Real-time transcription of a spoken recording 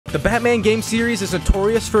The Batman game series is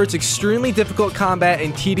notorious for its extremely difficult combat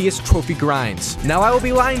and tedious trophy grinds. Now, I will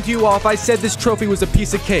be lying to you all if I said this trophy was a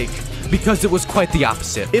piece of cake, because it was quite the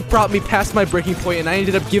opposite. It brought me past my breaking point, and I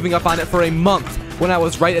ended up giving up on it for a month when I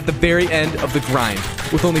was right at the very end of the grind,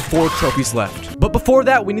 with only 4 trophies left. But before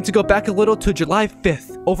that, we need to go back a little to July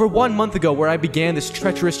 5th, over 1 month ago, where I began this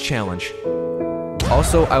treacherous challenge.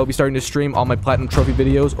 Also, I will be starting to stream all my Platinum Trophy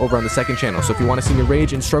videos over on the second channel, so if you want to see me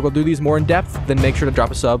rage and struggle through these more in depth, then make sure to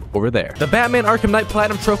drop a sub over there. The Batman Arkham Knight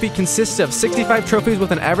Platinum Trophy consists of 65 trophies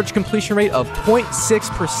with an average completion rate of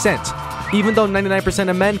 0.6%, even though 99%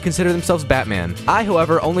 of men consider themselves Batman. I,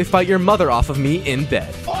 however, only fight your mother off of me in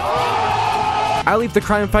bed. I leave the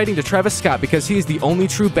crime fighting to Travis Scott because he is the only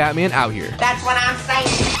true Batman out here. That's what I'm saying.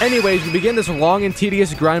 Anyways, we begin this long and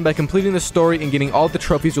tedious grind by completing the story and getting all the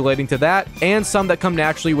trophies relating to that, and some that come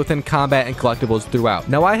naturally within combat and collectibles throughout.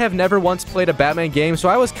 Now, I have never once played a Batman game, so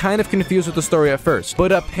I was kind of confused with the story at first,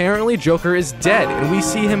 but apparently Joker is dead, and we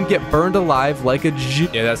see him get burned alive like a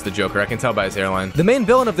Yeah, that's the Joker. I can tell by his hairline. The main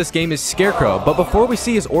villain of this game is Scarecrow, but before we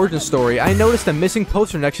see his origin story, I noticed a missing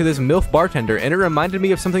poster next to this MILF bartender, and it reminded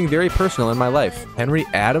me of something very personal in my life. Henry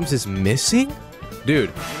Adams is missing? Dude,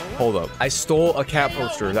 hold up. I stole a cat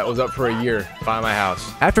poster that was up for a year by my house.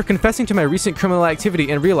 After confessing to my recent criminal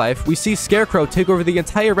activity in real life, we see Scarecrow take over the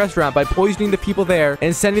entire restaurant by poisoning the people there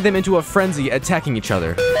and sending them into a frenzy, attacking each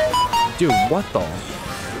other. Dude, what the?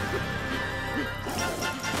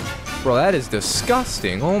 Bro, that is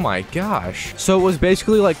disgusting. Oh my gosh. So it was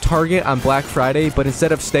basically like Target on Black Friday, but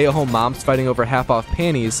instead of stay-at-home moms fighting over half-off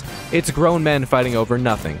panties, it's grown men fighting over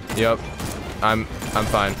nothing. Yep. I'm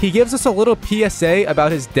fine. He gives us a little PSA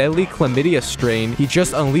about his deadly chlamydia strain he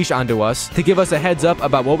just unleashed onto us to give us a heads up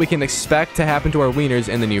about what we can expect to happen to our wieners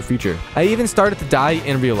in the near future. I even started to die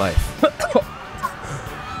in real life.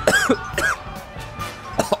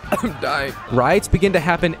 I'm dying. Riots begin to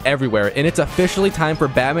happen everywhere, and it's officially time for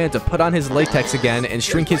Batman to put on his latex again and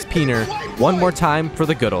shrink his peener one more time for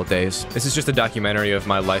the good old days. This is just a documentary of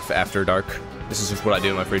my life after dark. This is just what I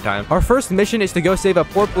do in my free time. Our first mission is to go save a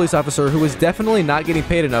poor police officer who is definitely not getting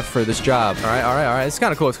paid enough for this job. All right. It's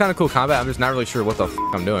kind of cool. It's kind of cool combat. I'm just not really sure what the f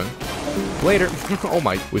I'm doing. Later. Oh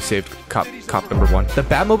my. We saved cop number 1. The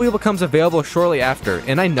Batmobile becomes available shortly after,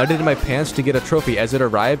 and I nutted in my pants to get a trophy as it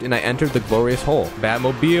arrived, and I entered the glorious hole.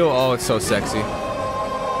 Batmobile. Oh, it's so sexy.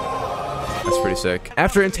 That's pretty sick.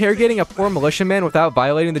 After interrogating a poor militiaman without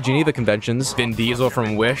violating the Geneva Conventions, Vin Diesel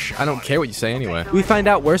from Wish, I don't care what you say anyway, we find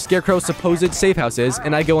out where Scarecrow's supposed safe house is,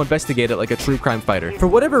 and I go investigate it like a true crime fighter. For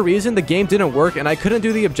whatever reason, the game didn't work, and I couldn't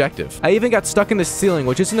do the objective. I even got stuck in the ceiling,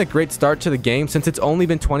 which isn't a great start to the game since it's only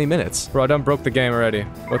been 20 minutes. Bro, I done broke the game already.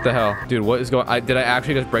 What the hell? Dude, what is going on? Did I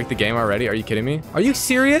actually just break the game already? Are you kidding me? Are you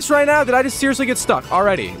serious right now? Did I just seriously get stuck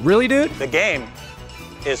already? Really, dude? The game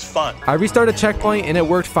is fun. I restarted checkpoint and it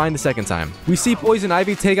worked fine the second time. We see Poison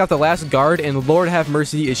Ivy take out the last guard, and Lord have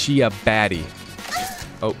mercy, is she a baddie.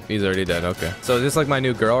 Oh, he's already dead. Okay. So is this like my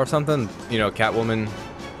new girl or something? You know, Catwoman.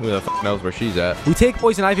 Who the f knows where she's at? We take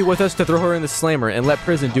Poison Ivy with us to throw her in the slammer and let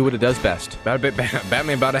prison do what it does best. Batman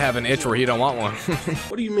about to have an itch where he don't want one.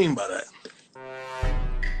 What do you mean by that?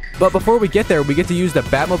 But before we get there, we get to use the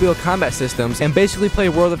Batmobile combat systems and basically play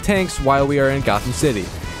World of Tanks while we are in Gotham City.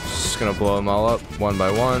 Just gonna blow them all up one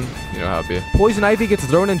by one. You know how it be. Poison Ivy gets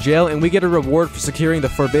thrown in jail, and we get a reward for securing the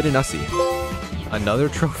Forbidden Ussie. Another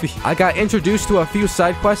trophy. I got introduced to a few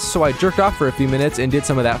side quests, so I jerked off for a few minutes and did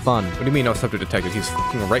some of that fun. What do you mean no subject detected? He's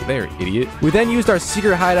fucking right there, idiot. We then used our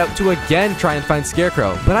secret hideout to again try and find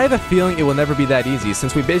Scarecrow, but I have a feeling it will never be that easy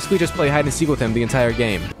since we basically just play hide and seek with him the entire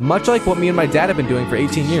game. Much like what me and my dad have been doing for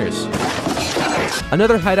 18 years.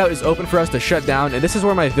 Another hideout is open for us to shut down, and this is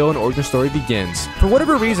where my villain origin story begins. For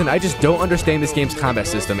whatever reason, I just don't understand this game's combat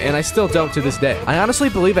system, and I still don't to this day. I honestly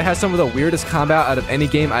believe it has some of the weirdest combat out of any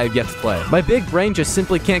game I have yet to play. My big brain just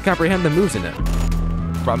simply can't comprehend the moves in it.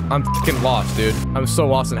 Bro, I'm fucking lost, dude. I'm so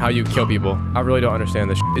lost in how you kill people. I really don't understand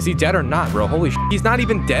this shit. Is he dead or not, bro? Holy shit. He's not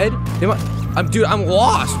even dead? Dude, I'm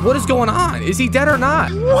lost. What is going on? Is he dead or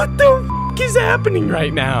not? What the f is happening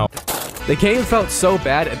right now? The game felt so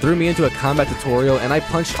bad it threw me into a combat tutorial, and I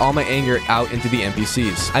punched all my anger out into the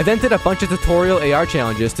NPCs. I then did a bunch of tutorial AR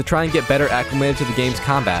challenges to try and get better acclimated to the game's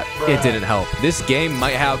combat. It didn't help. This game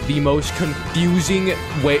might have the most confusing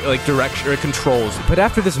direction or controls. But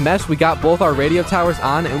after this mess, we got both our radio towers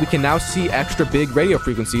on, and we can now see extra big radio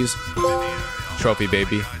frequencies. trophy,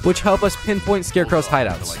 baby, which help us pinpoint Scarecrow's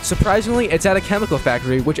hideouts. Surprisingly, it's at a chemical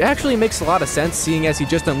factory, which actually makes a lot of sense seeing as he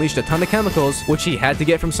just unleashed a ton of chemicals, which he had to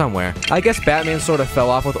get from somewhere. I guess Batman sort of fell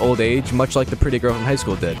off with old age, much like the pretty girl from high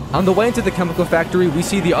school did. On the way into the chemical factory, we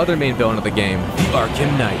see the other main villain of the game, the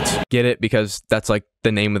Arkham Knight. Get it? Because that's like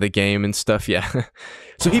the name of the game and stuff, yeah.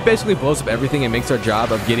 So he basically blows up everything and makes our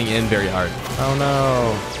job of getting in very hard. Oh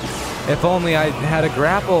no. If only I had a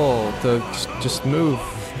grapple to just move.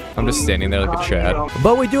 I'm just standing there like a Chad.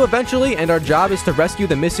 But we do eventually, and our job is to rescue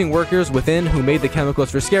the missing workers within who made the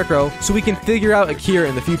chemicals for Scarecrow so we can figure out a cure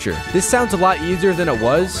in the future. This sounds a lot easier than it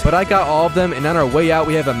was, but I got all of them, and on our way out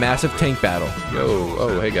we have a massive tank battle. Yo,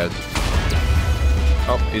 oh, hey guys.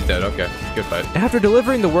 Oh, he's dead. Okay, good fight. After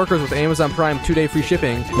delivering the workers with Amazon Prime 2-day free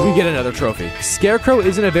shipping, we get another trophy. Scarecrow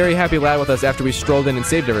isn't a very happy lad with us after we strolled in and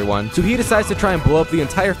saved everyone, so he decides to try and blow up the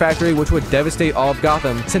entire factory, which would devastate all of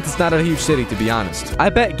Gotham, since it's not a huge city, to be honest. I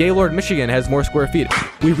bet Gaylord, Michigan has more square feet.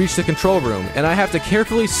 We reach the control room, and I have to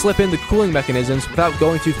carefully slip in the cooling mechanisms without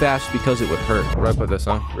going too fast because it would hurt. Where do I put this,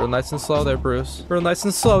 huh? Real nice and slow there, Bruce. Real nice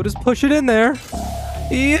and slow. Just push it in there.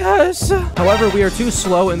 Yes! However, we are too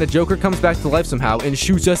slow and the Joker comes back to life somehow and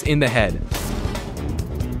shoots us in the head.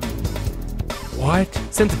 What?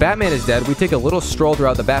 Since Batman is dead, we take a little stroll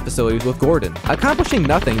throughout the Bat facilities with Gordon, accomplishing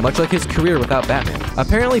nothing, much like his career without Batman.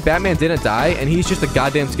 Apparently, Batman didn't die, and he's just a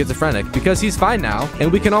goddamn schizophrenic, because he's fine now,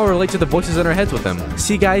 and we can all relate to the voices in our heads with him.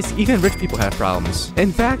 See guys, even rich people have problems.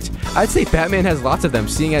 In fact, I'd say Batman has lots of them,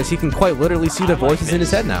 seeing as he can quite literally see the voices in his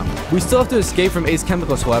head now. We still have to escape from Ace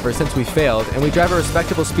Chemicals, however, since we failed, and we drive a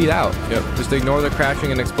respectable speed out. Yep, just ignore the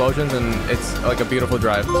crashing and explosions, and it's like a beautiful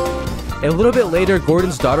drive. A little bit later,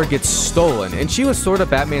 Gordon's daughter gets stolen, and she was sort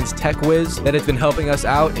of Batman's tech whiz that has been helping us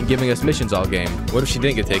out and giving us missions all game. What if she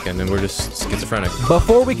didn't get taken and we're just schizophrenic?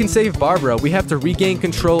 Before we can save Barbara, we have to regain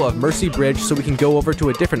control of Mercy Bridge so we can go over to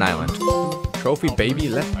a different island. Trophy, baby,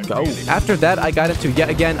 let's go. After that, I got into yet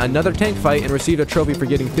again another tank fight and received a trophy for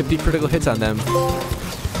getting 50 critical hits on them.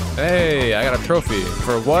 Hey, I got a trophy.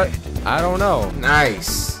 For what? I don't know.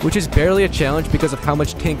 Nice. Which is barely a challenge because of how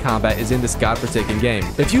much tank combat is in this godforsaken game.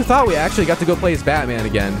 If you thought we actually got to go play as Batman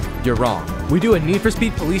again, you're wrong. We do a Need for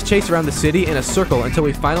Speed police chase around the city in a circle until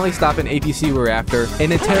we finally stop an APC we were after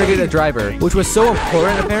and interrogate a driver, which was so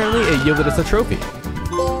important apparently it yielded us a trophy.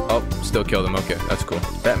 Oh, still killed him. Okay, that's cool.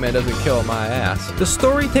 Batman doesn't kill my ass. The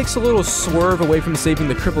story takes a little swerve away from saving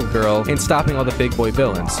the crippled girl and stopping all the big boy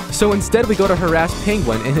villains. So instead we go to harass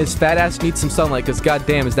Penguin, and his fat ass needs some sunlight because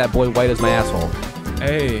goddamn is that boy white as my asshole.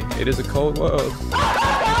 Hey, it is a cold world.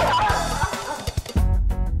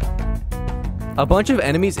 A bunch of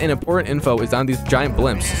enemies and important info is on these giant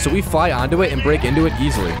blimps, so we fly onto it and break into it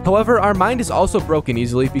easily. However, our mind is also broken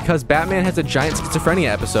easily because Batman has a giant schizophrenia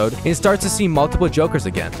episode and starts to see multiple Jokers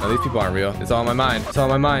again. Oh, these people aren't real. It's all in my mind. It's all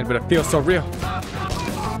in my mind, but it feels so real.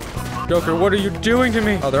 Joker, what are you doing to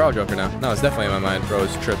me? Oh, they're all Joker now. No, it's definitely in my mind. Bro,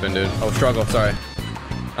 it's tripping, dude. Oh, struggle. Sorry.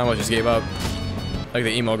 I almost just gave up. Like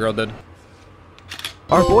the emo girl did.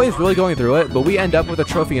 Our boy is really going through it, but we end up with a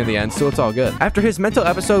trophy in the end, so it's all good. After his mental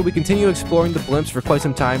episode, we continue exploring the blimps for quite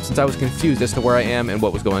some time since I was confused as to where I am and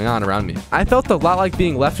what was going on around me. I felt a lot like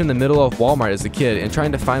being left in the middle of Walmart as a kid and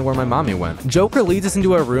trying to find where my mommy went. Joker leads us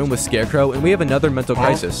into a room with Scarecrow, and we have another mental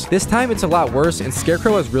crisis. This time it's a lot worse, and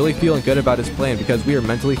Scarecrow is really feeling good about his plan because we are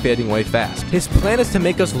mentally fading away fast. His plan is to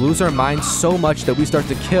make us lose our minds so much that we start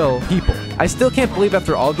to kill people. I still can't believe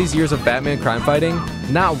after all these years of Batman crime fighting,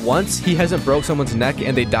 not once he hasn't broke someone's neck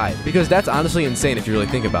and they died, because that's honestly insane if you really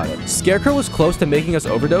think about it. Scarecrow was close to making us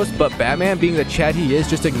overdose, but Batman, being the Chad he is,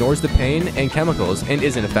 just ignores the pain and chemicals and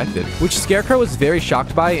isn't affected, which Scarecrow is very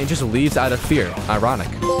shocked by and just leaves out of fear. Ironic.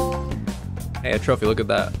 Hey, a trophy, look at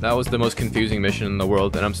that. That was the most confusing mission in the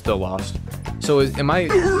world, and I'm still lost. So am I...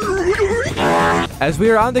 As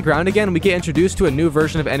we are on the ground again, we get introduced to a new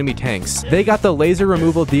version of enemy tanks. They got the laser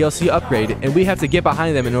removal DLC upgrade, and we have to get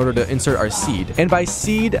behind them in order to insert our seed. And by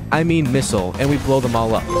seed, I mean missile, and we blow them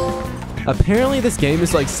all up. Apparently this game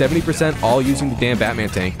is like 70% all using the damn Batman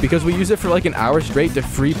tank, because we use it for like an hour straight to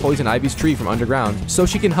free Poison Ivy's tree from underground, so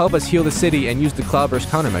she can help us heal the city and use the Cloudburst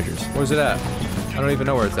countermeasures. Where's it at? I don't even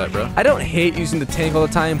know where it's at, bro. I don't hate using the tank all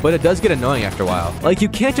the time, but it does get annoying after a while. Like, you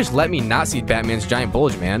can't just let me not see Batman's giant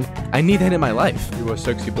bulge, man. I need that in my life. You a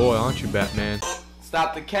sexy boy, aren't you, Batman?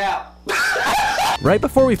 Stop the cap. Right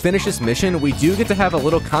before we finish this mission, we do get to have a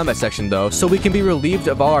little combat section though, so we can be relieved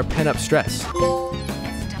of all our pent-up stress.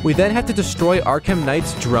 We then have to destroy Arkham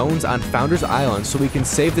Knight's drones on Founders Island so we can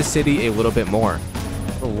save the city a little bit more.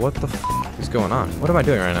 Oh, what the f is going on? What am I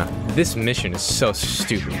doing right now? This mission is so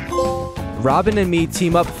stupid. Robin and me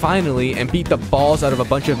team up finally and beat the balls out of a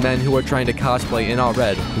bunch of men who are trying to cosplay in all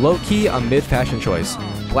red. Low-key, a mid-fashion choice.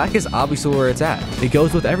 black is obviously where it's at. It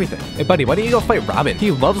goes with everything. Hey buddy, why don't you go fight Robin?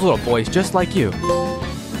 He loves little boys just like you.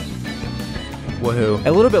 Woohoo.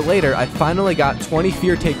 A little bit later, I finally got 20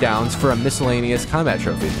 fear takedowns for a miscellaneous combat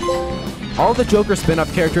trophy. All the Joker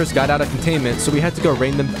spin-off characters got out of containment, so we had to go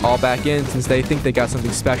rein them all back in since they think they got something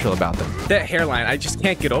special about them. That hairline, I just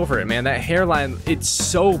can't get over it, man. That hairline, it's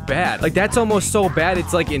so bad. Like, that's almost so bad,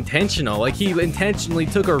 it's like intentional. Like, he intentionally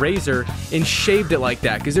took a razor and shaved it like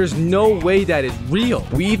that, because there's no way that is real.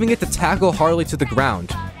 We even get to tackle Harley to the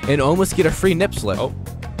ground and almost get a free nip slip. Oh,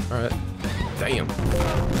 all right. Damn.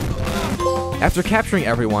 After capturing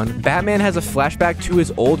everyone, Batman has a flashback to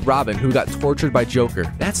his old Robin who got tortured by Joker.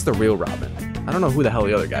 That's the real Robin. I don't know who the hell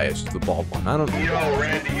the other guy is, the bald one. I don't know. Yo,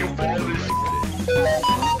 Randy, you bald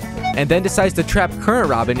as... And then decides to trap current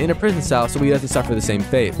Robin in a prison cell so he doesn't suffer the same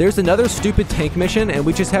fate. There's another stupid tank mission and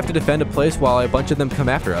we just have to defend a place while a bunch of them come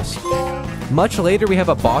after us. Much later, we have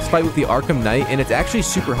a boss fight with the Arkham Knight, and it's actually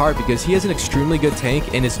super hard because he has an extremely good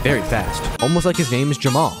tank and is very fast. Almost like his name is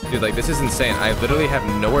Jamal. Dude, like, this is insane. I literally have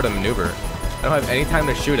nowhere to maneuver. I don't have any time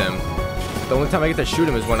to shoot him. The only time I get to shoot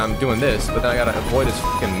him is when I'm doing this, but then I gotta avoid his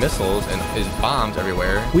fucking missiles and his bombs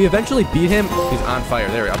everywhere. We eventually beat him. He's on fire.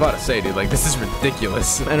 There, I'm about to say, dude, like, this is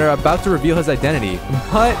ridiculous. And are about to reveal his identity.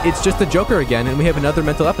 But it's just the Joker again, and we have another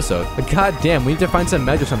mental episode. But god damn, we need to find some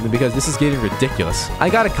meds or something because this is getting ridiculous. I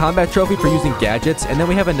got a combat trophy for using gadgets, and then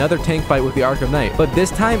we have another tank fight with the Arkham Knight. But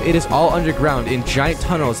this time, it is all underground in giant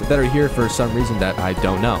tunnels that are here for some reason that I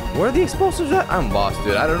don't know. Where are the explosives at? I'm lost,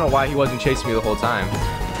 dude. I don't know why he wasn't chasing me the whole time.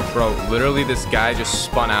 Bro, literally this guy just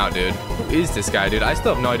spun out, dude. Who is this guy, dude? I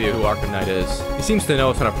still have no idea who Arkham Knight is. He seems to know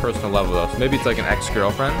us on a personal level, though. So maybe it's like an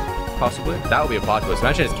ex-girlfriend, possibly. That would be a plot twist.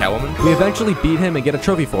 Imagine it's Catwoman. We eventually beat him and get a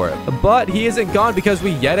trophy for it. But he isn't gone because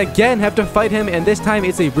we yet again have to fight him, and this time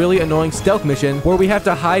it's a really annoying stealth mission where we have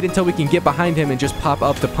to hide until we can get behind him and just pop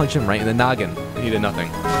up to punch him right in the noggin. He did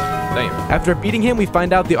nothing. Damn. After beating him, we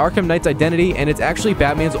find out the Arkham Knight's identity, and it's actually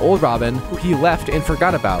Batman's old Robin, who he left and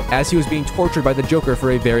forgot about, as he was being tortured by the Joker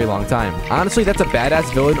for a very long time. Honestly, that's a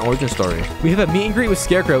badass villain origin story. We have a meet and greet with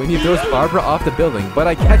Scarecrow, and he throws Barbara off the building, but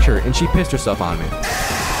I catch her, and she pissed herself on me.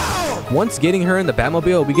 Once getting her in the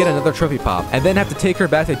Batmobile, we get another trophy pop, and then have to take her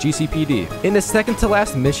back to GCPD. In the second to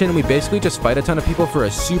last mission, we basically just fight a ton of people for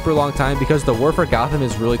a super long time because the war for Gotham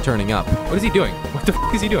is really turning up. What is he doing? What the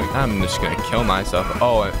f is he doing? I'm just gonna kill myself.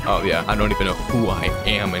 Oh yeah, I don't even know who I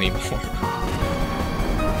am anymore.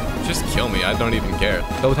 Just kill me, I don't even care.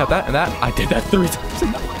 Double tap that and that. I did that 3 times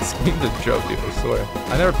in this game's a joke, dude, I swear.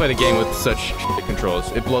 I never played a game with such shit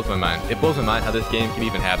controls. It blows my mind. It blows my mind how this game can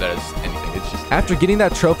even have that as anything. It's just... After getting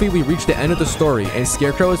that trophy, we reach the end of the story, and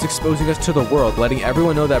Scarecrow is exposing us to the world, letting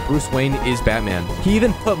everyone know that Bruce Wayne is Batman. He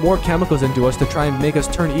even put more chemicals into us to try and make us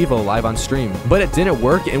turn evil live on stream. But it didn't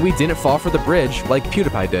work, and we didn't fall for the bridge like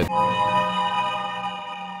PewDiePie did.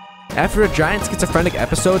 After a giant schizophrenic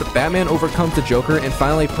episode, Batman overcomes the Joker and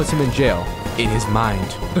finally puts him in jail. In his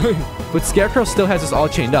mind. But Scarecrow still has us all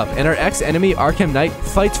chained up, and our ex-enemy Arkham Knight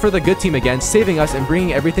fights for the good team again, saving us and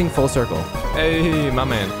bringing everything full circle. Hey, my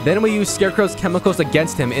man. Then we use Scarecrow's chemicals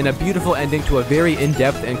against him in a beautiful ending to a very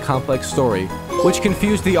in-depth and complex story, which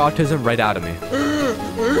confused the autism right out of me.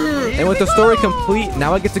 And with the story complete,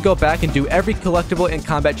 now I get to go back and do every collectible and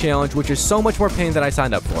combat challenge, which is so much more pain than I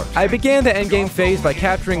signed up for. I began the endgame phase by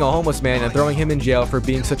capturing a homeless man and throwing him in jail for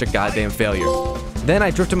being such a goddamn failure. Then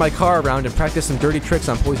I drifted my car around and practiced some dirty tricks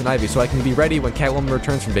on Poison Ivy so I can be ready when Catwoman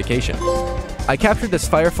returns from vacation. I captured this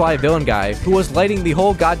Firefly villain guy who was lighting the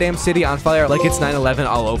whole goddamn city on fire like it's 9/11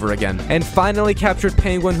 all over again. And finally captured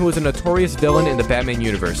Penguin, who was a notorious villain in the Batman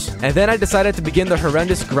universe. And then I decided to begin the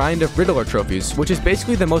horrendous grind of Riddler trophies, which is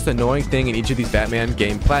basically the most annoying thing in each of these Batman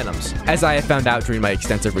game platinums, as I have found out during my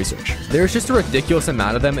extensive research. There's just a ridiculous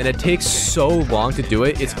amount of them, and it takes so long to do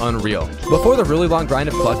it, it's unreal. Before the really long grind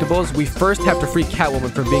of collectibles, we first have to free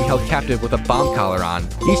Catwoman from being held captive with a bomb collar on.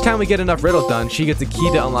 Each time we get enough riddles done, she gets a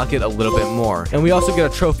key to unlock it a little bit more, and we also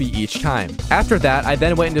get a trophy each time. After that, I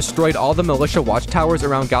then went and destroyed all the militia watchtowers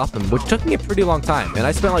around Gotham, which took me a pretty long time, and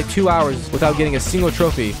I spent like 2 hours without getting a single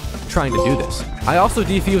trophy trying to do this. I also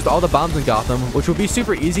defused all the bombs in Gotham, which would be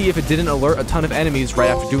super easy if it didn't alert a ton of enemies right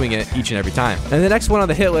after doing it each and every time. And the next one on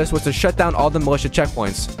the hit list was to shut down all the militia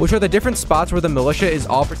checkpoints, which are the different spots where the militia is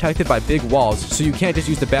all protected by big walls, so you can't just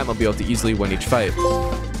use the Batmobile to easily win each fight.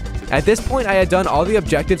 At this point, I had done all the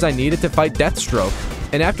objectives I needed to fight Deathstroke,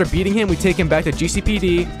 and after beating him, we take him back to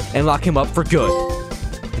GCPD and lock him up for good.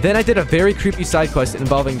 Then I did a very creepy side quest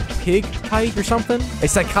involving Pig Pike or something, a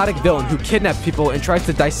psychotic villain who kidnaps people and tries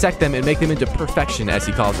to dissect them and make them into perfection, as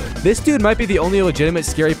he calls it. This dude might be the only legitimate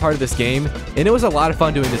scary part of this game, and it was a lot of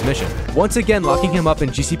fun doing this mission. Once again, locking him up in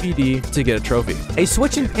GCPD to get a trophy. A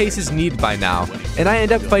switch in pace is needed by now, and I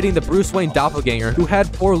end up fighting the Bruce Wayne doppelganger who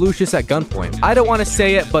had poor Lucius at gunpoint. I don't want to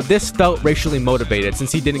say it, but this felt racially motivated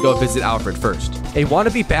since he didn't go visit Alfred first. A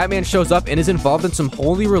wannabe Batman shows up and is involved in some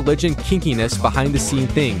holy religion kinkiness behind the scene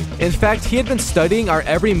thing. In fact, he had been studying our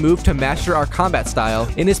every move to master our combat style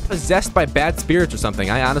and is possessed by bad spirits or something.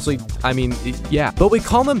 I mean, yeah. But we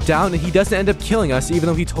calm him down and he doesn't end up killing us even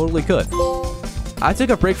though he totally could. I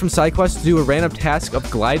took a break from side quests to do a random task of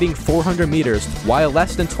gliding 400 meters while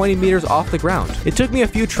less than 20 meters off the ground. It took me a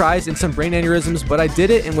few tries and some brain aneurysms, but I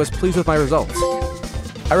did it and was pleased with my results.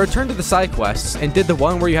 I returned to the side quests and did the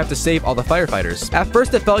one where you have to save all the firefighters. At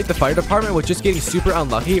first, it felt like the fire department was just getting super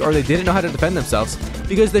unlucky or they didn't know how to defend themselves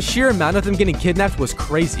because the sheer amount of them getting kidnapped was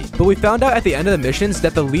crazy. But we found out at the end of the missions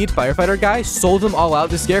that the lead firefighter guy sold them all out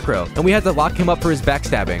to Scarecrow, and we had to lock him up for his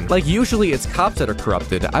backstabbing. Like, usually it's cops that are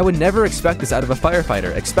corrupted. I would never expect this out of a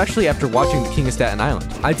firefighter, especially after watching The King of Staten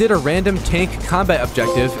Island. I did a random tank combat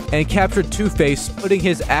objective and captured Two-Face, putting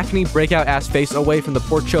his acne breakout ass face away from the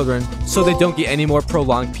poor children so they don't get any more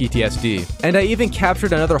prolonged PTSD. And I even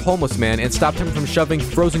captured another homeless man and stopped him from shoving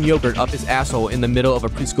frozen yogurt up his asshole in the middle of a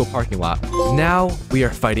preschool parking lot. Now we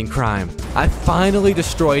are fighting crime. I finally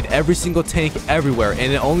destroyed every single tank everywhere,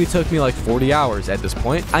 and it only took me like 40 hours at this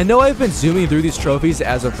point. I know I've been zooming through these trophies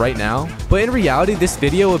as of right now, but in reality this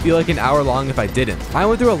video would be like an hour long if I didn't. I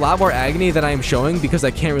went through a lot more agony than I am showing because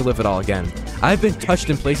I can't relive it all again. I've been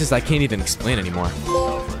touched in places I can't even explain anymore.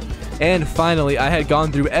 And finally, I had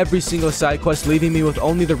gone through every single side quest, leaving me with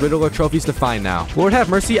only the Riddler trophies to find now. Lord have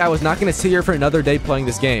mercy, I was not going to sit here for another day playing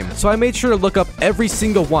this game. So I made sure to look up every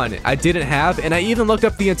single one I didn't have, and I even looked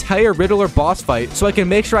up the entire Riddler boss fight so I can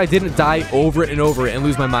make sure I didn't die over and over and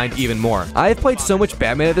lose my mind even more. I have played so much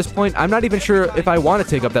Batman at this point, I'm not even sure if I want to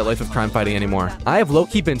take up that life of crime fighting anymore. I have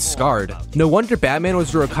low-key been scarred. No wonder Batman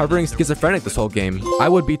was a recovering schizophrenic this whole game. I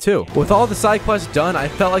would be too. With all the side quests done, I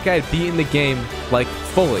felt like I had beaten the game, like,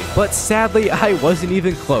 fully. But sadly, I wasn't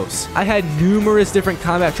even close. I had numerous different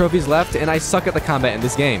combat trophies left, and I suck at the combat in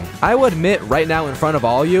this game. I will admit right now in front of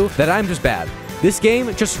all you that I'm just bad. This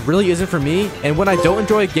game just really isn't for me, and when I don't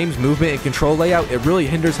enjoy a game's movement and control layout, it really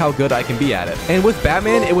hinders how good I can be at it. And with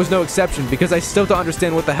Batman, it was no exception because I still don't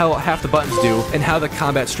understand what the hell half the buttons do and how the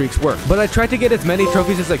combat streaks work. But I tried to get as many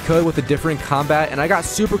trophies as I could with the differing combat, and I got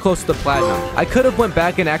super close to the platinum. I could have went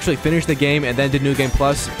back and actually finished the game and then did New Game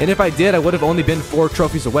Plus, and if I did, I would have only been 4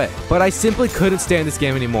 trophies away. But I simply couldn't stand this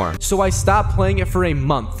game anymore. So I stopped playing it for a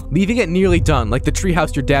month, leaving it nearly done, like the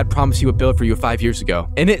treehouse your dad promised he would build for you 5 years ago.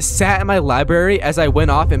 And it sat in my library as I went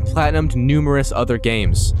off and platinumed numerous other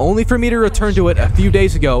games, only for me to return to it a few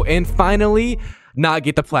days ago and finally not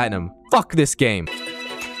get the platinum. Fuck this game.